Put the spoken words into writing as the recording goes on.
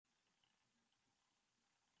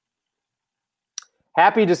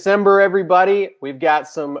Happy December, everybody. We've got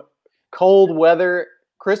some cold weather.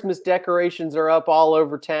 Christmas decorations are up all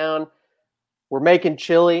over town. We're making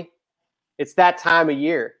chili. It's that time of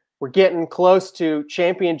year. We're getting close to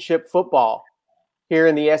championship football here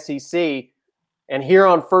in the SEC. And here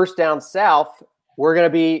on First Down South, we're going to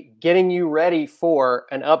be getting you ready for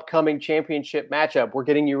an upcoming championship matchup. We're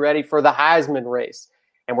getting you ready for the Heisman race.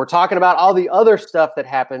 And we're talking about all the other stuff that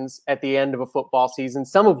happens at the end of a football season,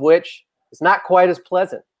 some of which is not quite as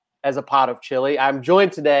pleasant as a pot of chili. I'm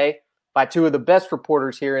joined today by two of the best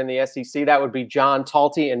reporters here in the SEC. That would be John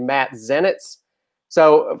Talty and Matt Zenitz.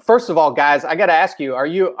 So first of all, guys, I got to ask you, are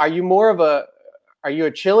you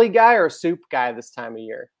a chili guy or a soup guy this time of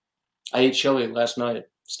year? I ate chili last night.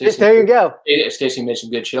 There you go. Stacey made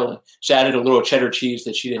some good chili. She added a little cheddar cheese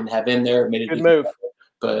that she didn't have in there. Made it good move.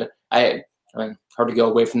 But I hard to go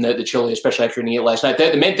away from the chili, especially after eating it last night.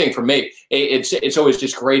 The main thing for me, it's always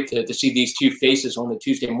just great to see these two faces on a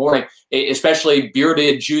Tuesday morning, especially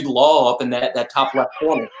bearded Jude Law up in that top left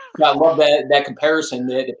corner. I love that comparison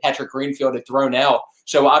that Patrick Greenfield had thrown out.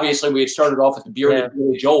 So obviously we had started off with the bearded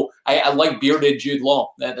Billy Joel. I like bearded Jude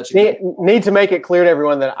Law. Need to make it clear to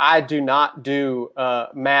everyone that I do not do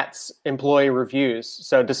Matt's employee reviews.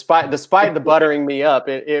 So despite the buttering me up,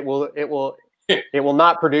 it will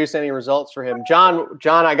not produce any results for him. John,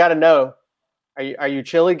 I got to know, are you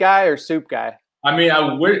chili guy or soup guy? I mean,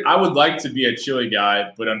 I would like to be a chili guy,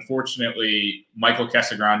 but unfortunately, Michael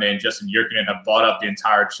Casagrande and Justin Yerkinen have bought up the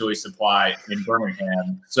entire chili supply in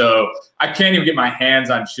Birmingham. So I can't even get my hands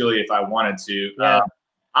on chili if I wanted to. Yeah.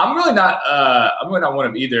 I'm really not one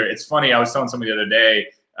of either. It's funny. I was telling somebody the other day,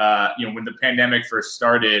 when the pandemic first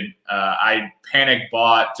started, I panic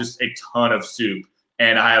bought just a ton of soup.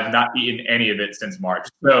 And I have not eaten any of it since March.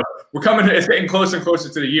 So it's getting closer and closer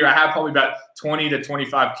to the year. I have probably about 20 to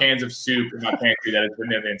 25 cans of soup in my pantry that has been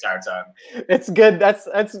there the entire time. It's good. That's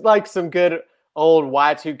like some good old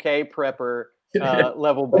Y2K prepper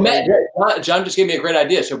level. Matt, John just gave me a great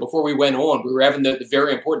idea. So before we went on, we were having the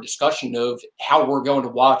very important discussion of how we're going to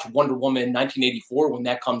watch Wonder Woman 1984 when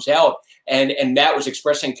that comes out. And Matt was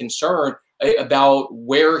expressing concern about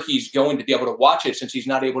where he's going to be able to watch it since he's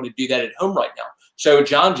not able to do that at home right now. So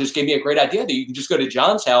John just gave me a great idea that you can just go to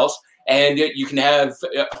John's house and you can have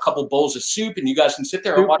a couple bowls of soup and you guys can sit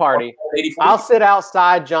there and watch party. I'll sit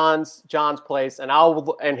outside John's place and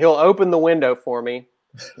he'll open the window for me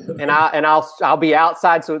and I'll be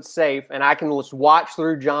outside so it's safe and I can just watch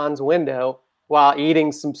through John's window while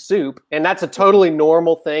eating some soup. And that's a totally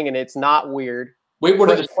normal thing and it's not weird. Wait,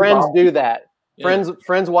 friends do that? Yeah.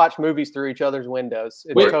 Friends watch movies through each other's windows.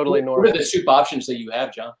 It's totally normal. What are the soup options that you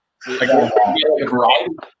have, John? I think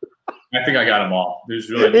I got them all.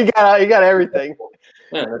 There's really you got everything.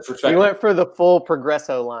 Yeah, that's respectful. You went for the full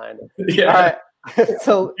Progresso line. Yeah. All right.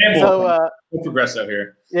 So Progresso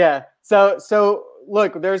here. Yeah. So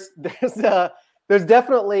look, there's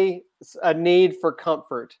definitely a need for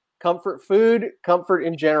comfort food, comfort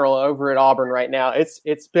in general over at Auburn right now.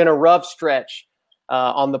 It's been a rough stretch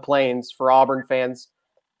on the Plains for Auburn fans,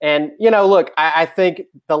 and look, I think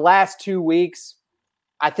the last 2 weeks.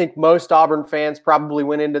 I think most Auburn fans probably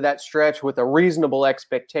went into that stretch with a reasonable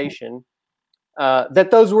expectation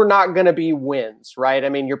that those were not going to be wins, right? I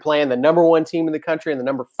mean, you're playing the number 1 team in the country and the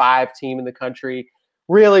number 5 team in the country.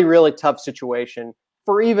 Really, really tough situation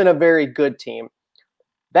for even a very good team.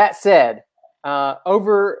 That said, looking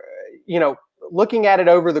at it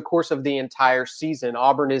over the course of the entire season,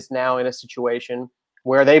 Auburn is now in a situation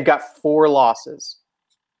where they've got 4 losses.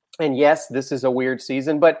 And yes, this is a weird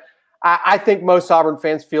season, but I think most Auburn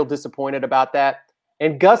fans feel disappointed about that.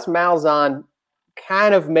 And Gus Malzahn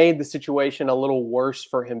kind of made the situation a little worse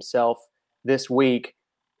for himself this week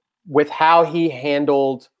with how he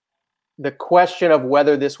handled the question of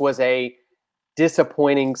whether this was a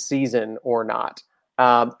disappointing season or not.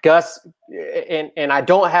 Gus, and I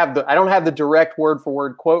don't have the direct word for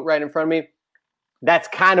word quote right in front of me. That's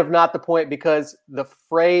kind of not the point because the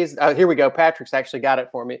phrase, here we go. Patrick's actually got it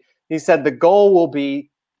for me. He said the goal will be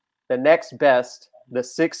the next best, the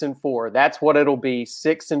 6-4. That's what it'll be,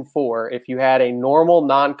 6-4. If you had a normal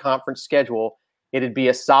non-conference schedule, it'd be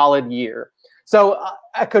a solid year. So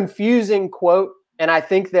a confusing quote, and I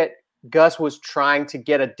think that Gus was trying to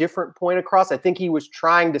get a different point across. I think he was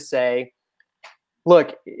trying to say,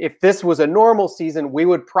 look, if this was a normal season, we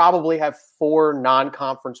would probably have 4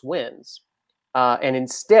 non-conference wins. And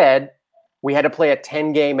instead, we had to play a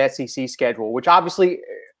 10-game SEC schedule, which obviously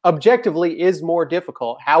objectively is more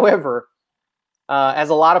difficult. However, as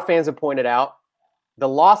a lot of fans have pointed out, the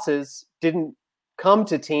losses didn't come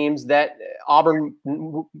to teams that Auburn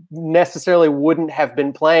necessarily wouldn't have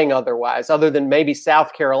been playing otherwise, other than maybe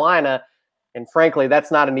South Carolina. And frankly,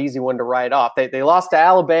 that's not an easy one to write off. They lost to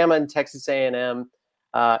Alabama and Texas A&M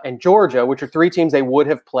and Georgia, which are 3 teams they would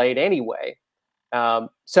have played anyway.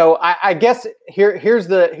 So I guess here's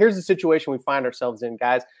the situation we find ourselves in,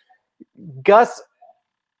 guys. Gus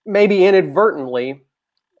maybe inadvertently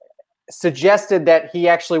suggested that he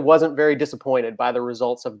actually wasn't very disappointed by the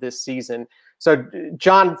results of this season. So,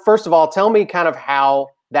 John, first of all, tell me kind of how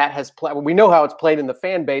that has played. We know how it's played in the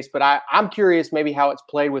fan base, but I'm curious maybe how it's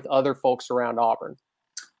played with other folks around Auburn.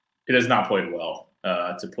 It has not played well,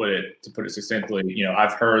 to put it succinctly. You know,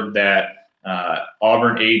 I've heard that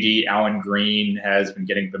Auburn AD Allen Green has been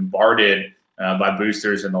getting bombarded by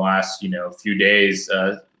boosters in the last few days,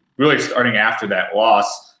 really starting after that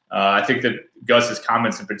loss. I think that Gus's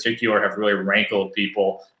comments in particular have really rankled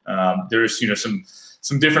people. There's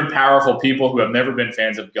some different powerful people who have never been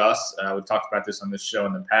fans of Gus. We've talked about this on this show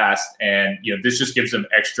in the past, and this just gives them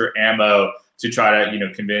extra ammo to try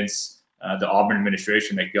to convince the Auburn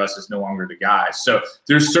administration that Gus is no longer the guy. So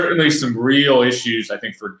there's certainly some real issues, I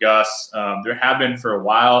think, for Gus. There have been for a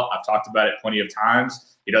while. I've talked about it plenty of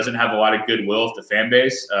times. He doesn't have a lot of goodwill with the fan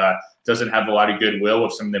base, doesn't have a lot of goodwill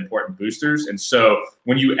with some of the important boosters. And so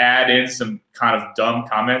when you add in some kind of dumb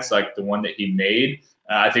comments like the one that he made,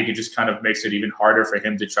 I think it just kind of makes it even harder for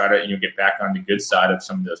him to try to get back on the good side of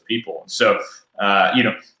some of those people. And so,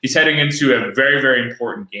 he's heading into a very, very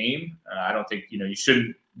important game. I don't think, you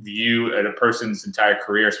shouldn't view a person's entire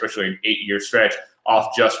career, especially an 8-year stretch,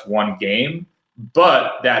 off just one game.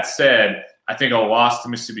 But that said, I think a loss to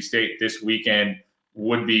Mississippi State this weekend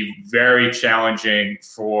would be very challenging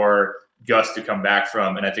for Gus to come back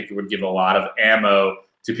from. And I think it would give a lot of ammo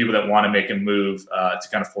to people that want to make a move to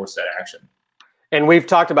kind of force that action. And we've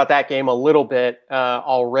talked about that game a little bit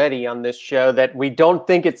already on this show, that we don't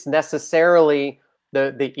think it's necessarily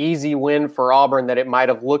the easy win for Auburn that it might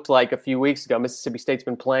have looked like a few weeks ago. Mississippi State's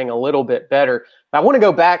been playing a little bit better. But I want to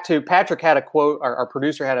go back to Patrick had a quote, our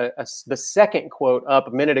producer had the second quote up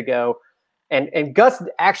a minute ago. And Gus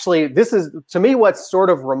actually, this is, to me, what's sort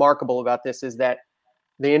of remarkable about this is that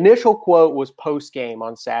the initial quote was post-game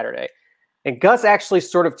on Saturday. And Gus actually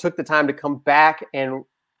sort of took the time to come back and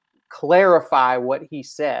clarify what he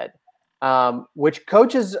said, which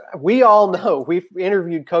coaches, we all know, we've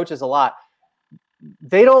interviewed coaches a lot.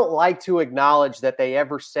 They don't like to acknowledge that they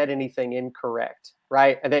ever said anything incorrect,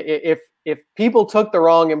 right? If people took the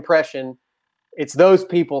wrong impression, it's those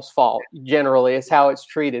people's fault, generally, is how it's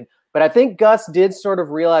treated. But I think Gus did sort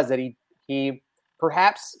of realize that he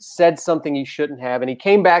perhaps said something he shouldn't have, and he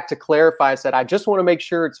came back to clarify, said, I just want to make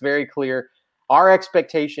sure it's very clear. Our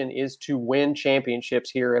expectation is to win championships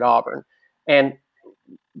here at Auburn. And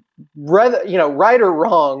right or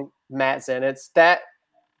wrong, Matt Zenitz, that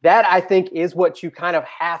I think is what you kind of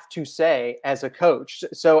have to say as a coach.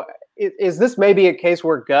 So is this maybe a case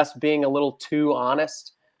where Gus being a little too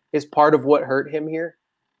honest is part of what hurt him here?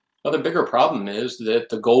 Well, the bigger problem is that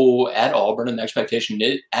the goal at Auburn and the expectation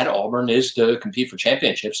at Auburn is to compete for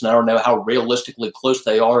championships. And I don't know how realistically close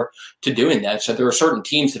they are to doing that. So there are certain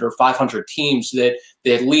teams that are 500 teams that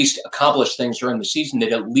they at least accomplish things during the season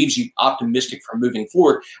that it leaves you optimistic for moving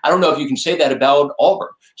forward. I don't know if you can say that about Auburn.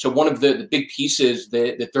 So one of the big pieces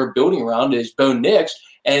that they're building around is Bo Nix.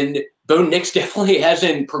 And Bo Nix definitely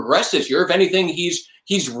hasn't progressed this year. If anything, he's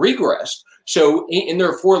regressed. So in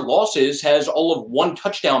their 4 losses, has all of 1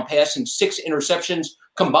 touchdown pass and 6 interceptions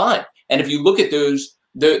combined. And if you look at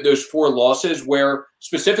those 4 losses, where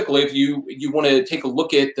specifically if you want to take a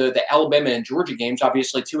look at the Alabama and Georgia games,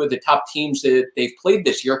 obviously 2 of the top teams that they've played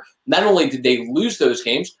this year, not only did they lose those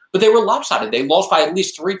games, but they were lopsided. They lost by at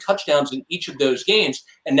least 3 touchdowns in each of those games.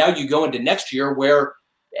 And now you go into next year where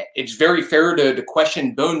it's very fair to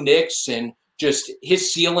question Bo Nix and just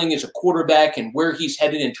his ceiling as a quarterback and where he's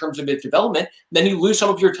headed in terms of his development. Then you lose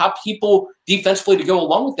some of your top people defensively to go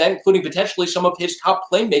along with that, including potentially some of his top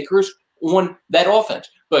playmakers on that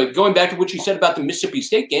offense. But going back to what you said about the Mississippi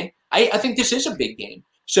State game, I think this is a big game.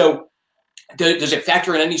 So does it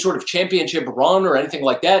factor in any sort of championship run or anything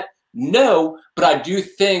like that? No, but I do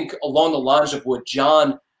think along the lines of what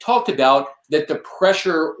John talked about, that the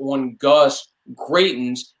pressure on Gus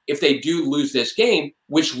greatens if they do lose this game,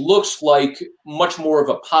 which looks like much more of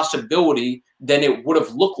a possibility than it would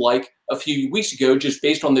have looked like a few weeks ago, just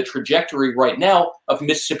based on the trajectory right now of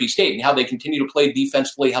Mississippi State and how they continue to play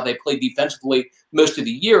defensively, how they played defensively most of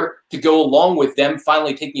the year, to go along with them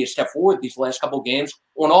finally taking a step forward these last couple of games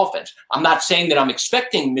on offense. I'm not saying that I'm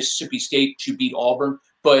expecting Mississippi State to beat Auburn,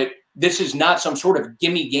 but this is not some sort of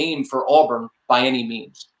gimme game for Auburn by any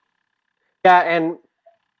means. Yeah, and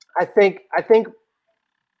I think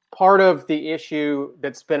part of the issue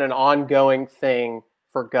that's been an ongoing thing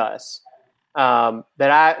for Gus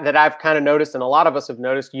that I've kind of noticed, and a lot of us have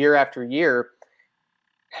noticed year after year.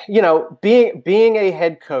 Being a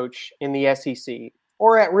head coach in the SEC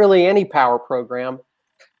or at really any power program,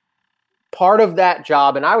 part of that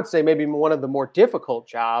job, and I would say maybe one of the more difficult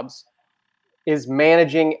jobs, is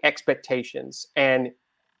managing expectations and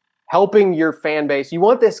helping your fan base. You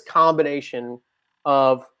want this combination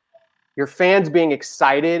of your fans being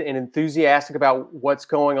excited and enthusiastic about what's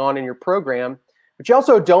going on in your program, but you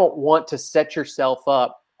also don't want to set yourself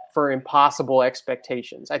up for impossible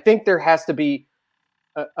expectations. I think there has to be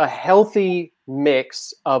a healthy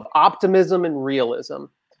mix of optimism and realism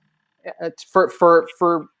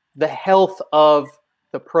for the health of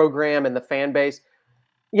the program and the fan base.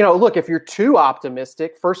 Look, if you're too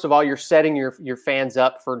optimistic, first of all, you're setting your fans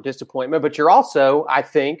up for disappointment, but you're also, I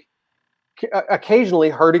think, occasionally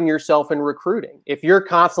hurting yourself in recruiting. If you're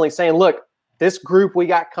constantly saying, look, this group we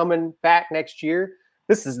got coming back next year,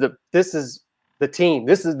 this is the team.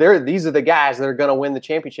 These are the guys that are going to win the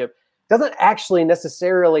championship. Doesn't actually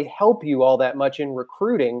necessarily help you all that much in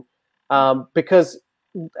recruiting, because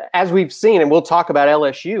as we've seen, and we'll talk about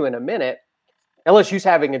LSU in a minute, LSU's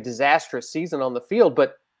having a disastrous season on the field,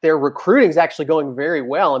 but their recruiting is actually going very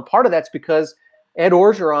well. And part of that's because Ed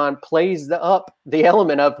Orgeron plays the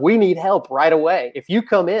element of, we need help right away. If you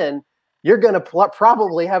come in, you're going to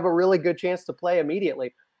probably have a really good chance to play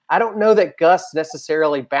immediately. I don't know that Gus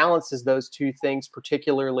necessarily balances those two things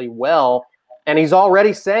particularly well. And he's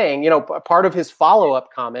already saying, part of his follow-up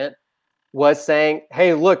comment was saying,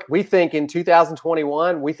 hey, look, we think in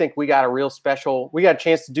 2021, we think we got a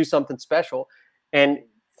chance to do something special. And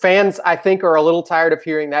fans, I think, are a little tired of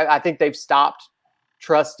hearing that. I think they've stopped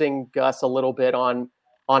trusting Gus a little bit on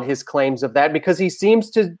his claims of that, because he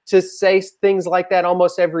seems to say things like that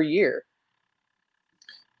almost every year.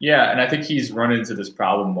 Yeah, and I think he's run into this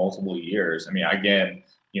problem multiple years. I mean, again,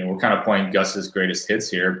 we're kind of playing Gus's greatest hits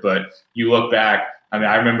here, but you look back,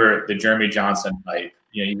 I remember the Jeremy Johnson hype.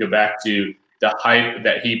 You go back to the hype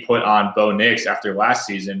that he put on Bo Nix after last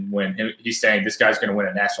season, when he's saying this guy's going to win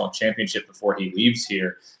a national championship before he leaves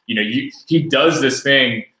here. He does this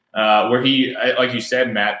thing where he, like you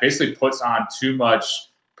said, Matt, basically puts too much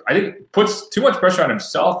pressure on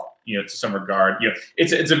himself, to some regard.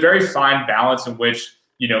 It's a very fine balance in which,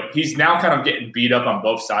 he's now kind of getting beat up on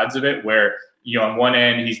both sides of it, where, on one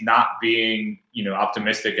end, he's not being,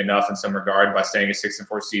 optimistic enough in some regard by saying a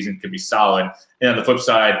 6-4 season could be solid. And on the flip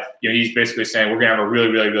side, he's basically saying we're going to have a really,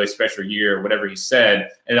 really, really special year, whatever he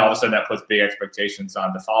said. And all of a sudden that puts big expectations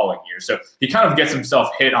on the following year. So he kind of gets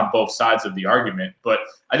himself hit on both sides of the argument. But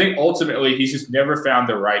I think ultimately he's just never found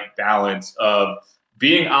the right balance of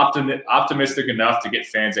being optimistic enough to get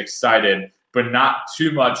fans excited, but not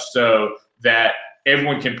too much so that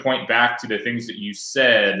everyone can point back to the things that you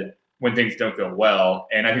said when things don't go well.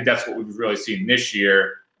 And I think that's what we've really seen this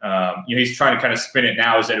year. He's trying to kind of spin it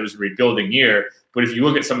now as that it was a rebuilding year. But if you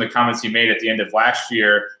look at some of the comments he made at the end of last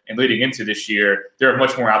year and leading into this year, they're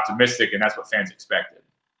much more optimistic, and that's what fans expected.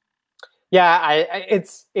 Yeah,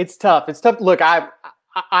 it's tough. It's tough. Look,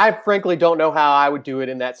 I frankly don't know how I would do it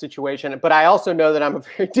in that situation, but I also know that I'm a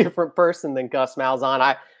very different person than Gus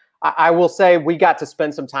Malzahn. I will say we got to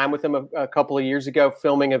spend some time with him a couple of years ago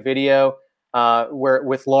filming a video where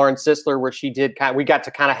with Lauren Sisler, where we got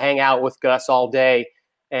to kind of hang out with Gus all day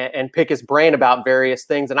and pick his brain about various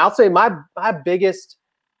things. And I'll say my biggest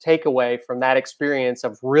takeaway from that experience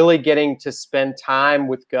of really getting to spend time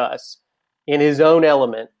with Gus in his own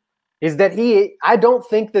element is that I don't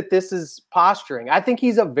think that this is posturing. I think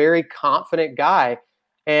he's a very confident guy.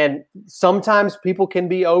 And sometimes people can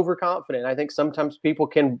be overconfident. I think sometimes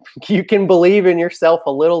you can believe in yourself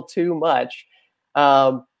a little too much.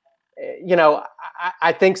 I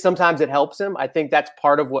think sometimes it helps him. I think that's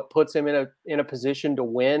part of what puts him in a position to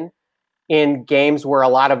win in games where a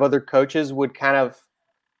lot of other coaches would kind of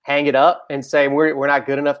hang it up and say, we're not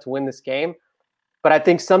good enough to win this game. But I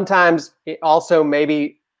think sometimes it also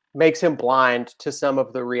maybe makes him blind to some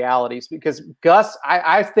of the realities, because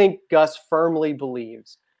I think Gus firmly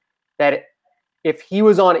believes that if he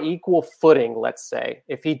was on equal footing, let's say,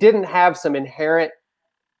 if he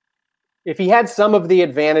had some of the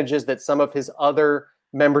advantages that some of his other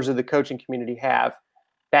members of the coaching community have,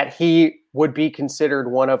 that he would be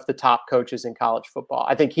considered one of the top coaches in college football.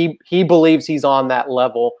 I think he believes he's on that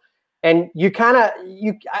level. And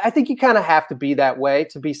I think you kind of have to be that way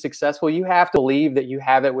to be successful. You have to believe that you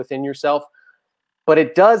have it within yourself, but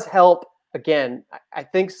it does help. Again, I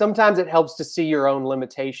think sometimes it helps to see your own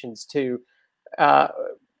limitations too.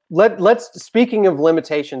 Speaking of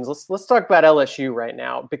limitations, let's talk about LSU right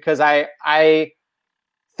now, because I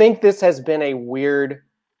think this has been a weird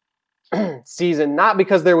season, not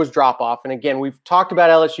because there was drop off. And again, we've talked about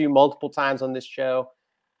LSU multiple times on this show.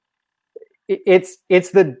 It's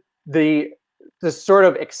the sort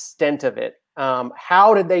of extent of it.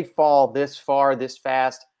 How did they fall this far, this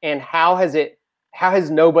fast, and how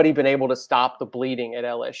has nobody been able to stop the bleeding at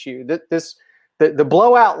LSU? The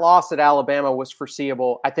blowout loss at Alabama was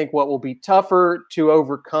foreseeable. I think what will be tougher to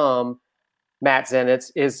overcome, Matt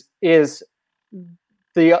Zenitz, is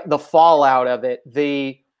the fallout of it.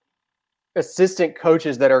 The assistant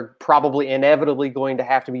coaches that are probably inevitably going to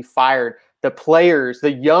have to be fired. The players,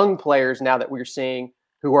 the young players now that we're seeing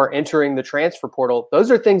who are entering the transfer portal, those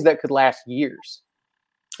are things that could last years.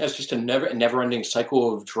 It's just a never-ending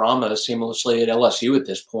cycle of drama seamlessly at LSU at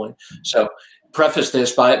this point. So preface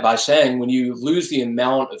this by saying when you lose the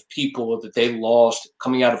amount of people that they lost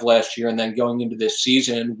coming out of last year and then going into this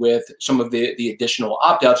season with some of the additional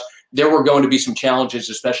opt-outs, there were going to be some challenges,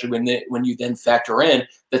 especially when you then factor in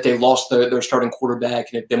that they lost their starting quarterback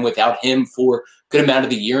and have been without him for a good amount of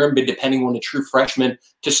the year and been depending on a true freshman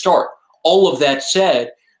to start. All of that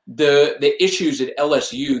said, the issues at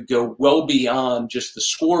LSU go well beyond just the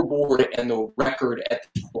scoreboard and the record at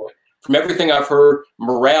this point. From everything I've heard,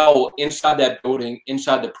 morale inside that building,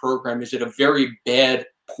 inside the program, is at a very bad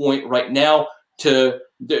point right now, to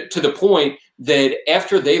the point that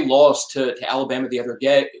after they lost to Alabama the other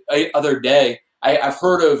day, I've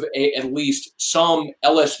heard of at least some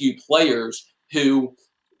LSU players who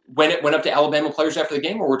went up to Alabama players after the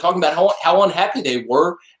game where we're talking about how unhappy they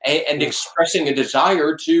were and expressing a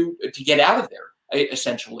desire to get out of there,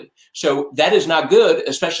 essentially. So that is not good,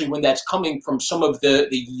 especially when that's coming from some of the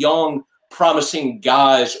young, promising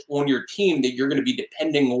guys on your team that you're going to be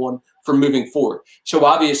depending on for moving forward. So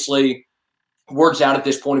obviously, word's out at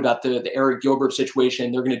this point about the Eric Gilbert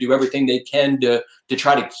situation. They're going to do everything they can to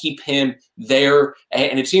try to keep him there.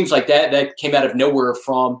 And it seems like that came out of nowhere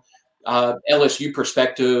from LSU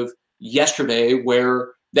perspective yesterday,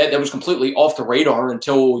 where that was completely off the radar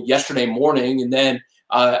until yesterday morning. And then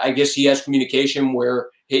I guess he has communication where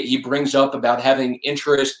he brings up about having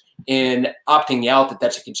interest in opting out,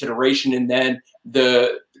 that's a consideration. And then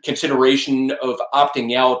the consideration of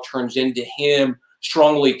opting out turns into him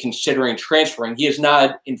strongly considering transferring. He has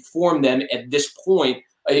not informed them at this point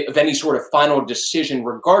of any sort of final decision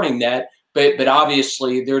regarding that. But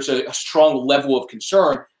obviously there's a strong level of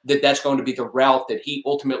concern that that's going to be the route that he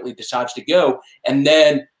ultimately decides to go. And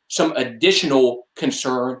then some additional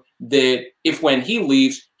concern that if when he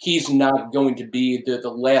leaves, he's not going to be the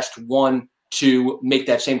last one to make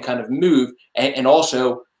that same kind of move. And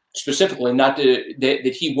also specifically not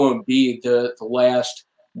that he won't be the last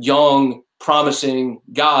young, promising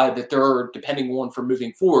guy that they're depending on for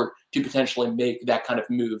moving forward to potentially make that kind of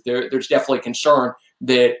move. There's definitely concern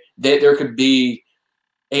that there could be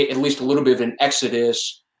at least a little bit of an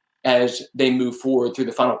exodus as they move forward through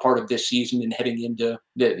the final part of this season and heading into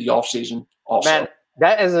the off season also. Man,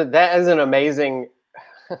 that is an amazing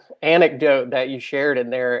anecdote that you shared in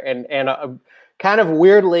there, and a kind of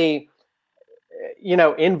weirdly,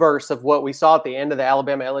 inverse of what we saw at the end of the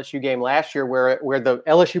Alabama LSU game last year, where the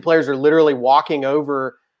LSU players are literally walking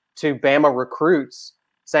over to Bama recruits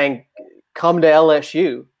saying, "Come to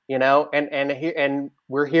LSU," and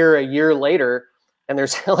we're here a year later, and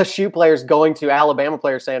there's LSU players going to Alabama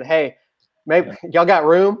players saying, "Hey, maybe y'all got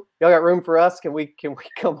room? Y'all got room for us? Can we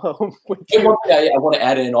come home with you?" I want to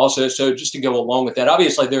add in also, so just to go along with that,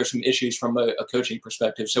 obviously there are some issues from a coaching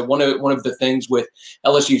perspective. So one of the things with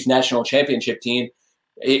LSU's national championship team,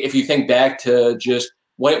 if you think back to just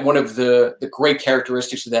one of the great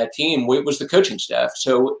characteristics of that team, was the coaching staff.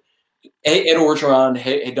 So Ed Orgeron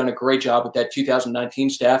had done a great job with that 2019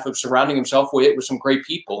 staff of surrounding himself with some great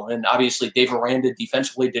people. And obviously Dave Aranda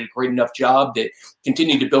defensively did a great enough job that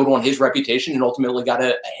continued to build on his reputation and ultimately got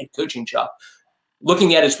a head coaching job.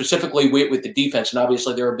 Looking at it specifically with the defense, and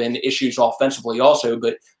obviously there have been issues offensively also,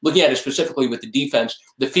 but looking at it specifically with the defense,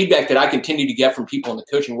 the feedback that I continue to get from people in the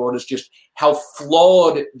coaching world is just how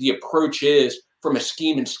flawed the approach is from a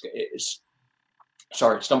scheme and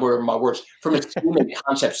stumble over my words, from a scheme and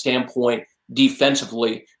concept standpoint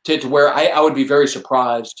defensively, to where I would be very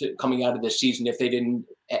surprised coming out of this season if they didn't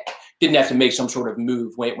have to make some sort of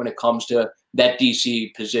move when it comes to that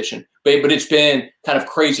DC position. But it's been kind of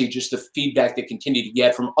crazy just the feedback they continue to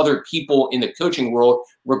get from other people in the coaching world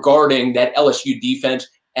regarding that LSU defense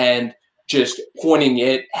and just pointing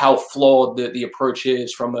at how flawed the approach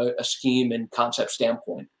is from a scheme and concept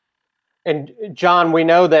standpoint. And John, we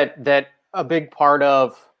know that a big part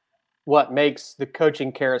of what makes the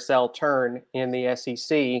coaching carousel turn in the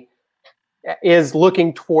SEC is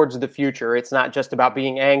looking towards the future. It's not just about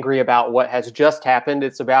being angry about what has just happened.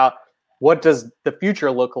 It's about what does the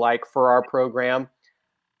future look like for our program?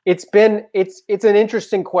 It's an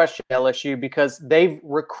interesting question, LSU, because they've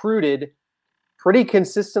recruited pretty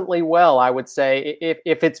consistently well, I would say.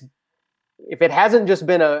 If it hasn't just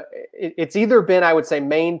been it's either been, I would say,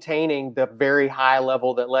 maintaining the very high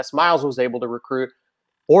level that Les Miles was able to recruit,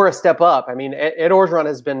 or a step up. I mean, Ed Orgeron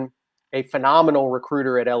has been a phenomenal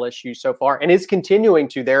recruiter at LSU so far, and is continuing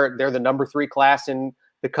to. They're the number 3 class in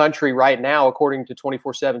the country right now, according to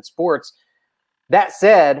 24/7 Sports. That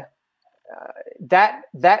said,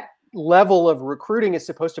 that level of recruiting is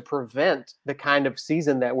supposed to prevent the kind of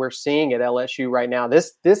season that we're seeing at LSU right now.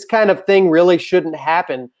 This kind of thing really shouldn't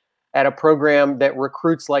happen at a program that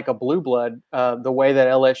recruits like a blue blood, the way that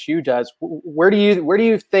LSU does. Where do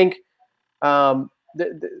you think?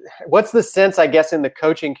 What's the sense, I guess, in the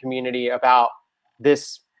coaching community about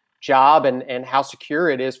this job and how secure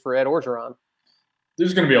it is for Ed Orgeron?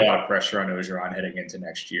 There's going to be a lot of pressure on Orgeron heading into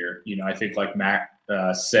next year. I think, like Matt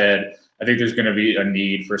said, I think there's going to be a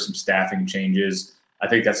need for some staffing changes. I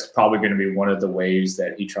think that's probably going to be one of the ways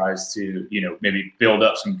that he tries to, maybe build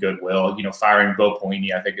up some goodwill. Firing Bo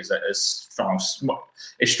Pelini, I think, is a strong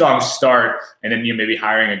start. And then maybe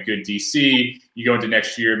hiring a good DC. You go into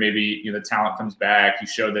next year, maybe the talent comes back. You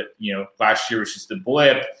show that last year was just a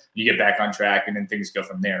blip. You get back on track, and then things go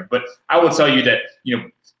from there. But I will tell you that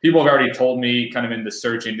people have already told me, kind of in the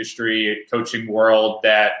search industry, coaching world,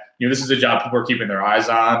 that this is a job people are keeping their eyes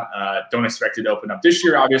on. Don't expect it to open up this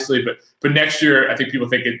year, obviously, but next year, I think people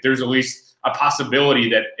think there's at least a possibility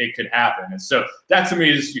that it could happen. And so that, to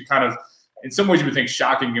me, is you kind of, in some ways, you would think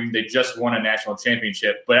shocking given they just won a national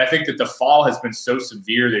championship. But I think that the fall has been so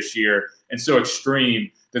severe this year and so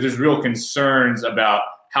extreme that there's real concerns about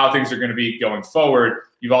how things are going to be going forward.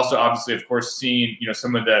 You've also, obviously, of course, seen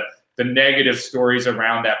some of the negative stories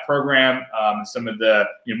around that program, some of the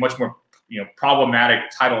much more problematic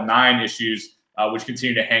Title IX issues, which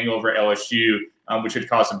continue to hang over LSU, which could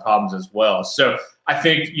cause some problems as well. So I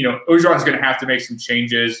think Orgeron's going to have to make some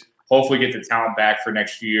changes, hopefully get the talent back for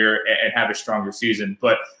next year and have a stronger season.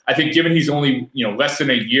 But I think given he's only less than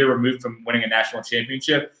a year removed from winning a national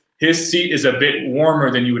championship, his seat is a bit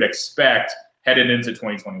warmer than you would expect headed into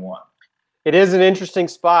 2021. It is an interesting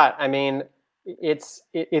spot. I mean, it's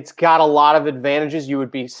got a lot of advantages. You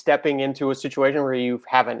would be stepping into a situation where you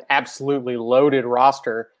have an absolutely loaded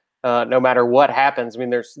roster, no matter what happens. I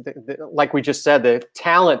mean, there's like we just said, the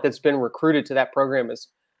talent that's been recruited to that program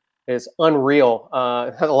is unreal.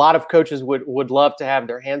 A lot of coaches would love to have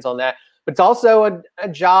their hands on that, but it's also a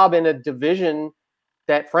job in a division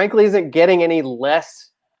that, frankly, isn't getting any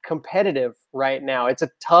less competitive right now. It's a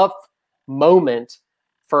tough moment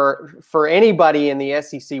for anybody in the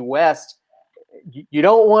SEC West. You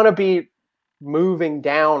don't want to be moving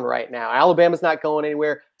down right now. Alabama's not going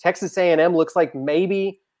anywhere. Texas A&M looks like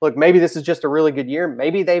maybe this is just a really good year.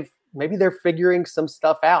 Maybe they're figuring some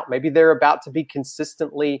stuff out. Maybe they're about to be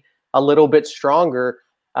consistently a little bit stronger.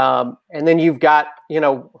 And then you've got,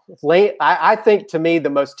 Lane. I think, to me, the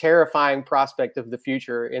most terrifying prospect of the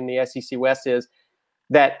future in the SEC West is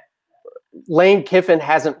that Lane Kiffin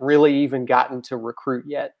hasn't really even gotten to recruit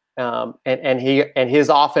yet. And his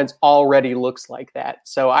offense already looks like that.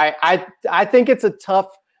 So I think it's a tough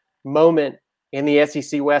moment in the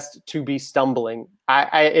SEC West to be stumbling.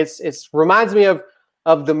 It reminds me of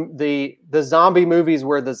the zombie movies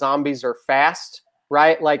where the zombies are fast,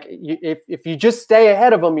 right? Like if you just stay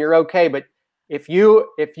ahead of them, you're okay. But if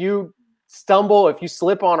you stumble, if you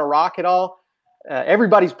slip on a rock at all,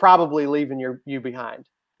 everybody's probably leaving you behind.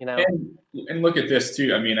 And look at this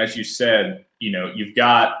too. I mean, as you said,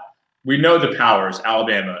 we know the powers: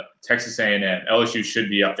 Alabama, Texas A&M, LSU should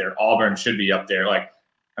be up there, Auburn should be up there.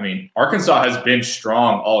 Arkansas has been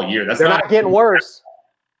strong all year. They're not getting worse.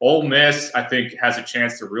 Ole Miss, I think, has a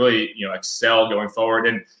chance to really, excel going forward.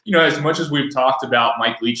 And, as much as we've talked about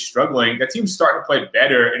Mike Leach struggling, that team's starting to play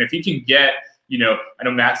better. And if he can get, I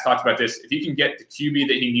know Matt's talked about this, if he can get the QB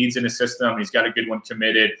that he needs in his system, he's got a good one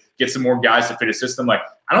committed, get some more guys to fit his system. I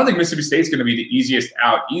don't think Mississippi State's going to be the easiest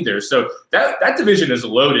out either. So that division is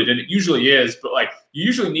loaded, and it usually is. But, you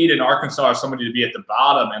usually need an Arkansas or somebody to be at the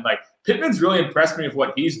bottom. And, Pittman's really impressed me with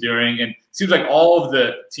what he's doing. And it seems like all of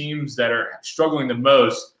the teams that are struggling the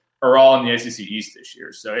most are all in the SEC East this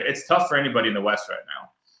year. So it's tough for anybody in the West right now.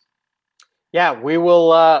 Yeah, we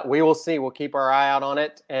will see. We'll keep our eye out on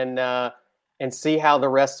it and see how the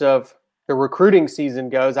rest of the recruiting season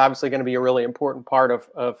goes. Obviously going to be a really important part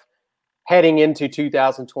of heading into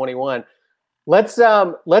 2021.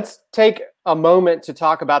 Let's take a moment to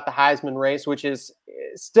talk about the Heisman race, which is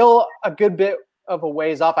still a good bit of a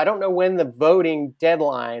ways off. I don't know when the voting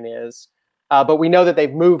deadline is, but we know that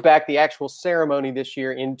they've moved back the actual ceremony this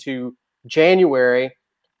year into January,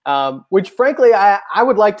 which frankly I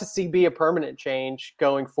would like to see be a permanent change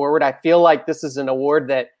going forward. I feel like this is an award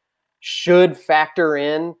that should factor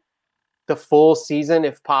in the full season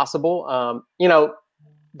if possible.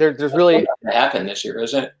 There's really happen this year,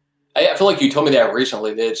 isn't it? I feel like you told me that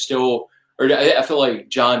recently that it's still, or I feel like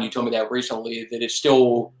John, you told me that recently that it's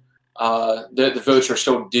still the votes are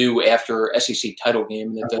still due after SEC title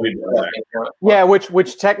game. Yeah,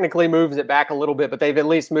 which technically moves it back a little bit, but they've at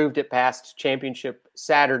least moved it past Championship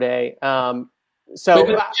Saturday.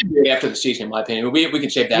 So after the season, in my opinion, we can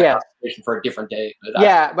save that conversation for a different day.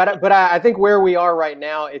 But I think where we are right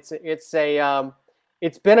now, it's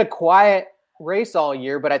been a quiet race all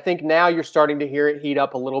year, but I think now you're starting to hear it heat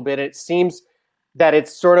up a little bit. It seems that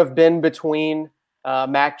it's sort of been between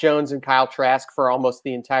Mac Jones and Kyle Trask for almost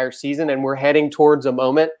the entire season, and we're heading towards a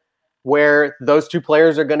moment where those two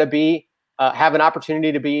players are going to be have an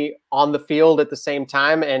opportunity to be on the field at the same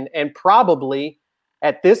time, and probably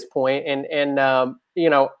at this point, and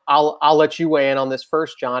I'll let you weigh in on this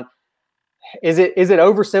first, John. Is it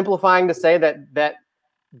oversimplifying to say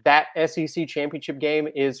that SEC championship game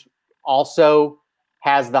is also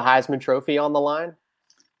has the Heisman Trophy on the line?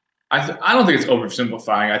 I don't think it's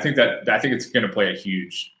oversimplifying. I think it's going to play a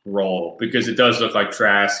huge role because it does look like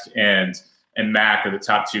Trask and Mac are the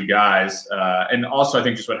top two guys. And also I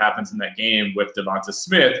think just what happens in that game with Devonta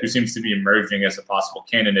Smith, who seems to be emerging as a possible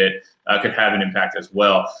candidate, could have an impact as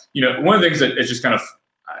well. One of the things that is just kind of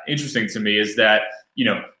interesting to me is that,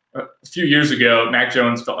 a few years ago, Mac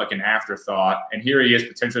Jones felt like an afterthought, and here he is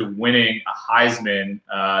potentially winning a Heisman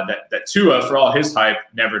that Tua, for all his hype,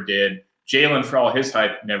 never did. Jalen, for all his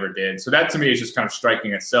hype, never did. So that to me is just kind of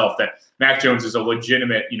striking itself that Mac Jones is a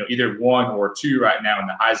legitimate, either 1 or 2 right now in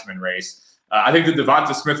the Heisman race. I think the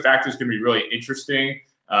Devonta Smith factor is going to be really interesting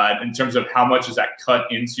in terms of how much is that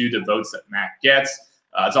cut into the votes that Mac gets.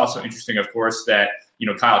 It's also interesting, of course, that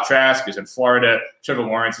Kyle Trask is in Florida. Trevor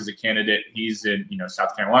Lawrence is a candidate. He's in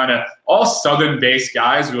South Carolina. All Southern-based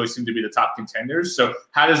guys really seem to be the top contenders. So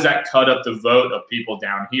how does that cut up the vote of people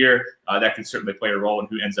down here? That could certainly play a role in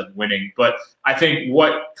who ends up winning. But I think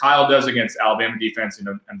what Kyle does against Alabama defense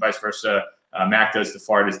and vice versa, Mac does to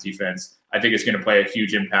Florida's defense, I think it's going to play a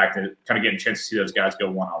huge impact and kind of getting a chance to see those guys go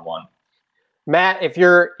one-on-one. Matt, if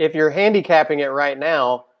you're handicapping it right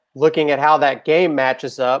now, looking at how that game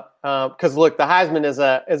matches up, because look, the Heisman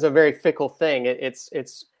is a very fickle thing.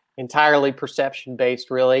 It's entirely perception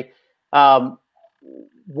based, really. Who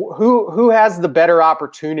has the better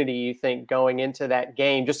opportunity, you think, going into that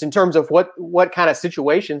game, just in terms of what kind of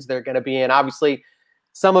situations they're going to be in? Obviously,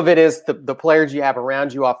 some of it is the players you have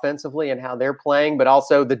around you offensively and how they're playing, but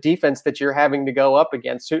also the defense that you're having to go up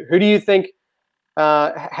against. Who do you think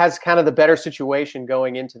has kind of the better situation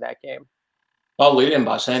going into that game? I'll lead in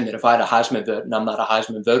by saying that if I had a Heisman vote, and I'm not a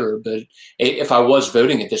Heisman voter, but if I was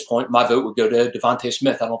voting at this point, my vote would go to Devonta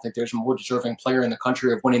Smith. I don't think there's a more deserving player in the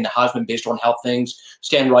country of winning the Heisman based on how things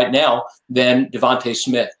stand right now than Devonta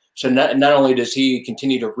Smith. So not only does he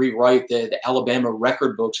continue to rewrite the Alabama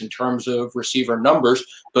record books in terms of receiver numbers,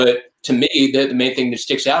 but to me, the main thing that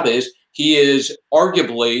sticks out is he is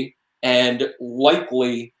arguably and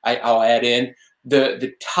likely, I'll add in,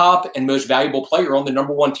 the top and most valuable player on the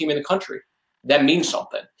number one team in the country. That means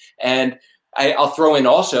something. And I'll throw in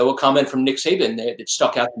also a comment from Nick Saban that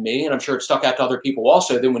stuck out to me, and I'm sure it stuck out to other people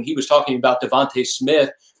also, that when he was talking about Devonta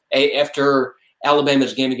Smith after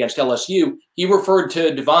Alabama's game against LSU, he referred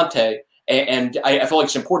to Devonta, and I feel like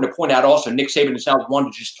it's important to point out also, Nick Saban is not one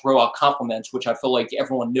to just throw out compliments, which I feel like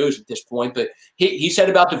everyone knows at this point, but he said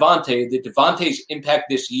about Devonta that Devonta's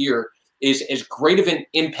impact this year is as great of an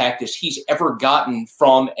impact as he's ever gotten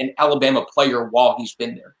from an Alabama player while he's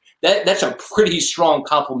been there. That's a pretty strong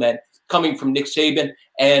compliment coming from Nick Saban.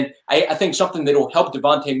 And I think something that will help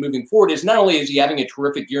Devonta moving forward is not only is he having a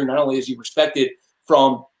terrific year, not only is he respected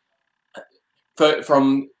from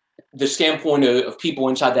the standpoint of people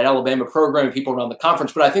inside that Alabama program and people around the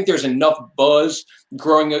conference, but I think there's enough buzz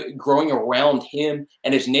growing around him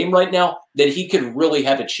and his name right now that he could really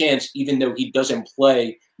have a chance, even though he doesn't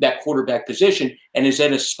play that quarterback position and is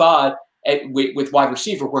at a spot with wide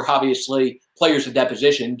receiver where obviously players at that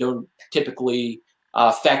position don't typically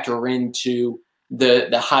factor into the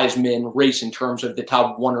Heisman race in terms of the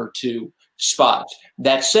top 1 or 2 spots.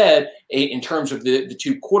 That said, in terms of the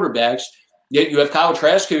two quarterbacks, you have Kyle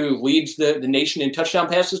Trask, who leads the nation in touchdown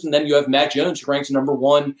passes, and then you have Mac Jones, who ranks number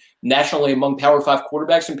 1 nationally among Power 5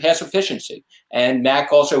 quarterbacks in pass efficiency. And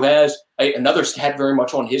Mac also has another stat very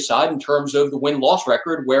much on his side in terms of the win-loss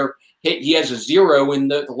record, where he has a 0 in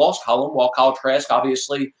the loss column, while Kyle Trask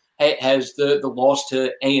obviously has the loss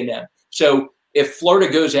to A&M. So if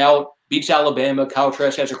Florida goes out beats Alabama. Kyle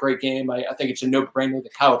Trask has a great game. I think it's a no-brainer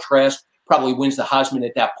that Kyle Trask probably wins the Heisman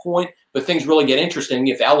at that point. But things really get interesting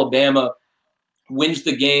if Alabama wins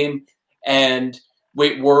the game and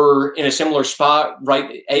we're in a similar spot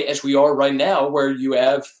right as we are right now, where you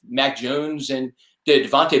have Mac Jones and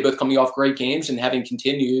Devontae both coming off great games and having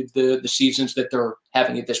continued the seasons that they're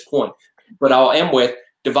having at this point. But I'll end with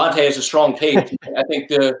Devontae has a strong pace. I think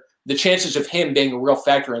the chances of him being a real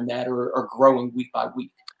factor in that are growing week by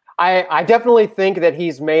week. I definitely think that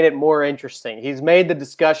he's made it more interesting. He's made the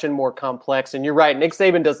discussion more complex. And you're right, Nick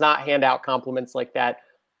Saban does not hand out compliments like that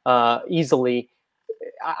easily.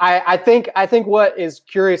 I think what is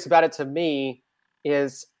curious about it to me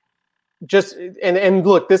is just and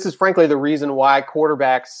look, this is frankly the reason why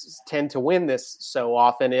quarterbacks tend to win this so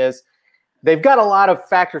often is they've got a lot of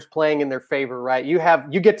factors playing in their favor, right? You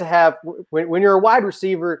get to have when you're a wide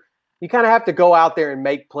receiver, you kind of have to go out there and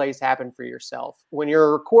make plays happen for yourself. When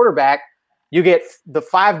you're a quarterback, you get the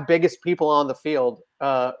 5 biggest people on the field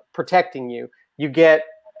protecting you. You get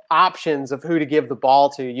options of who to give the ball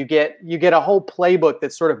to. You get a whole playbook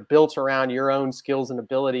that's sort of built around your own skills and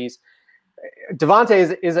abilities.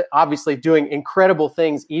 Devontae is obviously doing incredible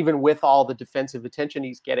things, even with all the defensive attention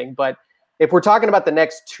he's getting. But if we're talking about the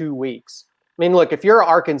next 2 weeks, I mean, look, if you're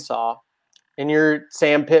Arkansas and you're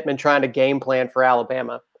Sam Pittman trying to game plan for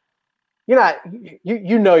Alabama, you're not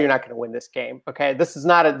going to win this game. Okay. This is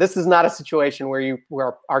not a situation where you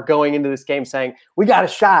are going into this game saying we got a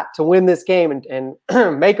shot to win this game and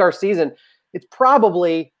make our season. It's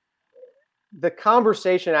probably the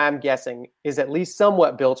conversation, I'm guessing, is at least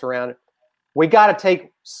somewhat built around, we got to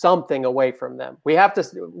take something away from them.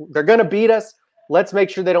 They're going to beat us. Let's make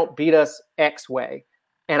sure they don't beat us X way.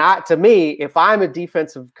 And to me, if I'm a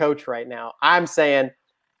defensive coach right now, I'm saying,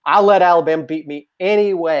 I'll let Alabama beat me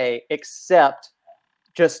anyway, except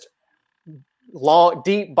just long,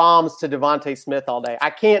 deep bombs to Devontae Smith all day. I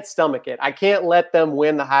can't stomach it. I can't let them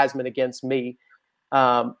win the Heisman against me.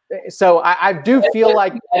 So I do feel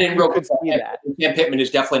like you could see that. Sam Pittman is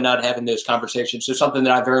definitely not having those conversations. So something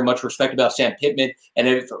that I very much respect about Sam Pittman, and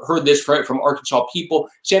I've heard this from Arkansas people,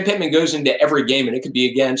 Sam Pittman goes into every game, and it could be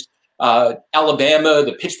against Alabama,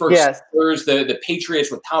 the Pittsburgh Steelers, the Patriots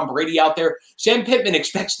with Tom Brady out there. Sam Pittman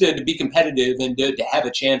expects to be competitive and to have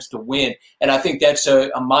a chance to win. And I think that's a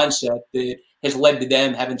mindset that has led to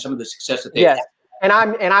them having some of the success that they have. And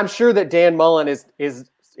I'm sure that Dan Mullen is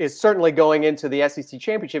certainly going into the SEC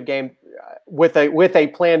championship game with a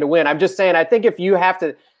plan to win. I'm just saying, I think if you have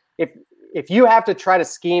to try to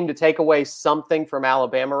scheme to take away something from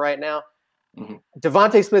Alabama right now, mm-hmm.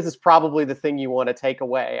 Devontae Smith is probably the thing you want to take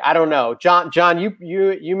away. I don't know, John.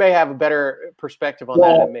 You may have a better perspective on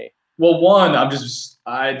that than me. Well, one, I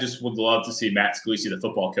just would love to see Matt Scalisi, the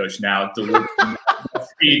football coach, now deliver a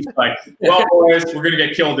speech like, "Well, boys, we're going to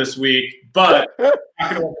get killed this week, but I'm not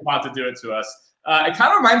going to about to do it to us." It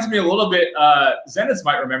kind of reminds me a little bit. Zenitz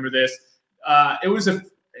might remember this.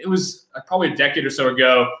 It was probably a decade or so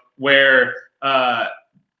ago where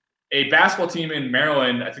a basketball team in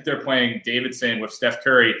Maryland, I think they're playing Davidson with Steph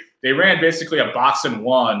Curry. They ran basically a box and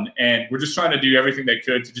one, and we're just trying to do everything they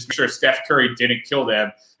could to just make sure Steph Curry didn't kill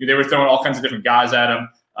them. They were throwing all kinds of different guys at him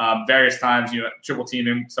various times, triple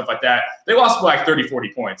teaming, stuff like that. They lost by like 30,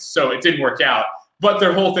 40 points, so it didn't work out. But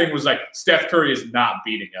their whole thing was like, Steph Curry is not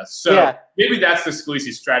beating us. So maybe that's the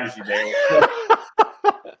Scalisi strategy there.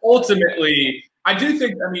 Ultimately, I do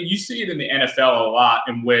think, you see it in the NFL a lot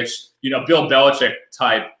in which, Bill Belichick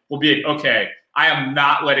type will be like, okay, I am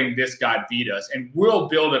not letting this guy beat us. And we'll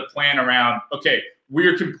build a plan around, okay,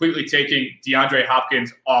 we're completely taking DeAndre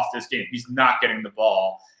Hopkins off this game. He's not getting the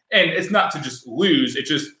ball. And it's not to just lose. It's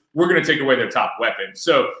just, we're going to take away their top weapon.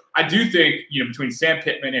 So I do think, between Sam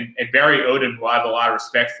Pittman and Barry Odom, who I have a lot of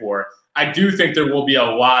respect for, I do think there will be a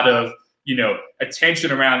lot of,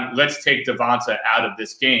 attention around, let's take Devonta out of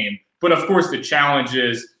this game. But of course, the challenge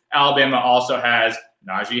is Alabama also has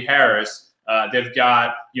Najee Harris. They've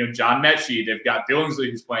got, John Mechie. They've got Billingsley,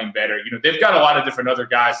 who's playing better. They've got a lot of different other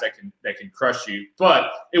guys that can crush you.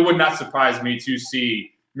 But it would not surprise me to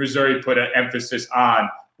see Missouri put an emphasis on,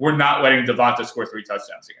 we're not letting Devonta score 3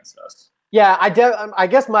 touchdowns against us. Yeah, I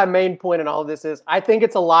guess my main point in all of this is I think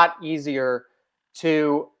it's a lot easier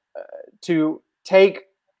to take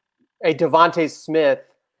a Devontae Smith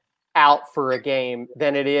out for a game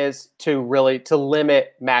than it is to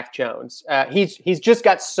limit Mac Jones. He's just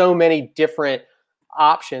got so many different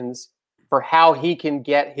options for how he can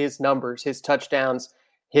get his numbers, his touchdowns,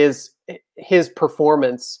 his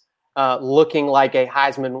performance looking like a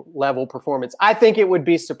Heisman level performance. I think it would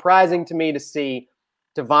be surprising to me to see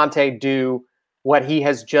Devontae do what he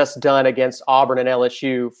has just done against Auburn and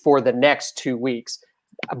LSU for the next 2 weeks.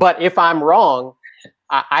 But if I'm wrong,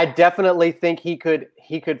 I definitely think he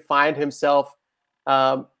could find himself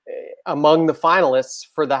among the finalists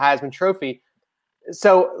for the Heisman Trophy.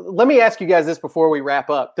 So let me ask you guys this before we wrap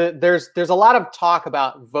up. There's a lot of talk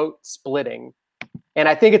about vote splitting, and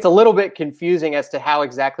I think it's a little bit confusing as to how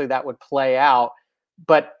exactly that would play out.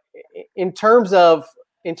 But in terms of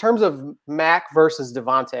Mac versus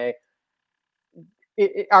Devontae,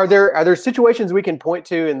 are there situations we can point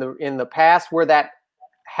to in the past where that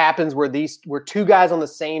happens, where two guys on the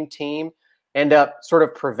same team end up sort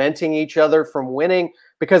of preventing each other from winning?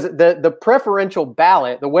 Because the preferential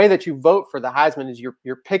ballot, the way that you vote for the Heisman is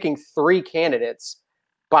you're picking three candidates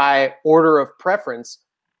by order of preference.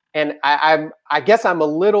 And I guess I'm a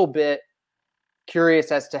little bit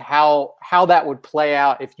curious as to how that would play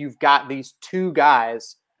out if you've got these two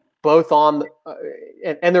guys both on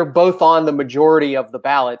and they're both on the majority of the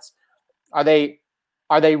ballots. Are they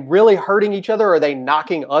really hurting each other, or are they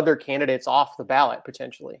knocking other candidates off the ballot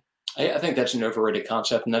potentially? I think that's an overrated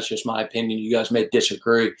concept, and that's just my opinion. You guys may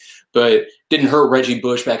disagree, but it didn't hurt Reggie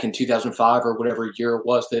Bush back in 2005 or whatever year it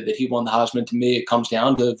was that he won the Heisman. To me, it comes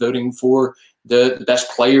down to voting for the best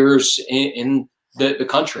players in the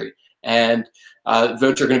country. And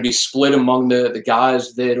votes are going to be split among the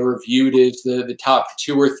guys that are viewed as the top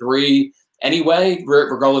two or three anyway,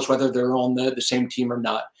 regardless whether they're on the same team or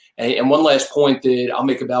not. And one last point that I'll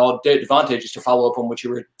make about Devontae, just to follow up on what you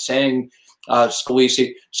were saying,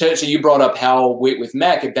 Scalise. So you brought up how with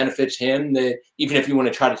Mac, it benefits him that even if you want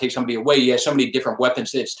to try to take somebody away, he has so many different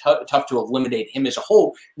weapons that it's tough to eliminate him as a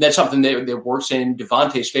whole. And that's something that works in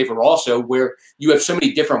Devontae's favor also, where you have so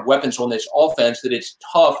many different weapons on this offense that it's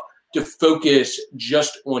tough to focus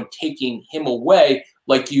just on taking him away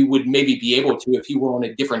like you would maybe be able to if he were on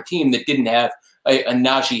a different team that didn't have a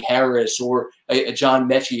Najee Harris or a John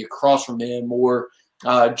Mechie across from him, or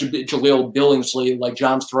Jaleel Billingsley, like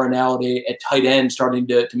John's thrown out at tight end, starting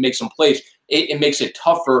to make some plays. It makes it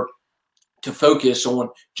tougher to focus on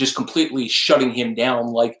just completely shutting him down,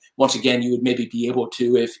 like once again you would maybe be able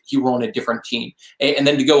to if he were on a different team. And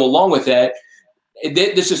then to go along with that,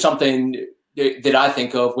 this is something that I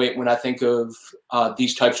think of when I think of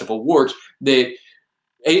these types of awards, that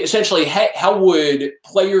essentially how would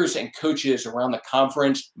players and coaches around the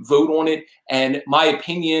conference vote on it? And my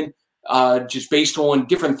opinion, just based on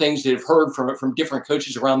different things that I've heard from different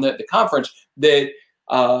coaches around the conference, that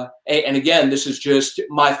and again, this is just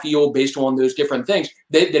my feel based on those different things,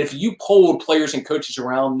 that if you polled players and coaches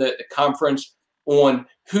around the conference on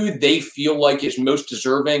who they feel like is most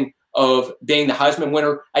deserving of being the Heisman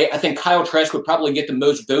winner, I think Kyle Trask would probably get the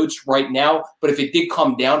most votes right now. But if it did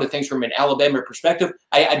come down to things from an Alabama perspective,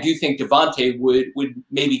 I do think Devontae would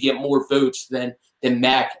maybe get more votes than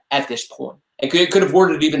Mac at this point. It could have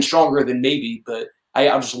worded even stronger than maybe, but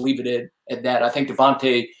I'll just leave it at that. I think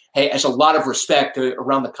Devontae has a lot of respect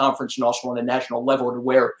around the conference and also on a national level, to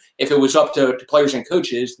where if it was up to players and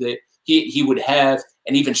coaches, that he would have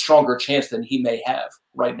an even stronger chance than he may have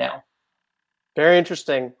right now. Very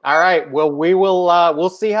interesting. All right. Well, we'll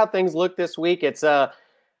see how things look this week. It's a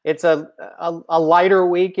lighter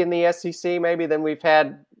week in the SEC maybe than we've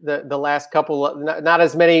had the last couple. Not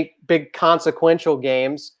as many big consequential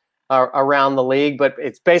games around the league, but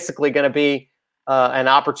it's basically going to be an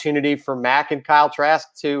opportunity for Mac and Kyle Trask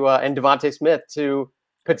and Devontae Smith to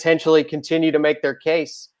potentially continue to make their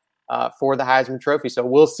case for the Heisman Trophy. So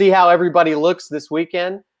we'll see how everybody looks this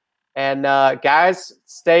weekend. And guys,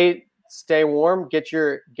 stay warm. Get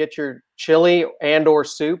your chili and or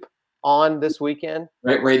soup on this weekend.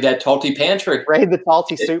 Raid that Talty pantry. Raid the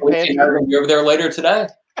Talty soup pantry. I'm going to be over there later today.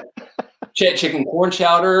 Chicken corn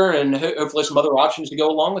chowder and hopefully some other options to go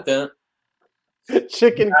along with that.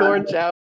 Chicken corn chowder.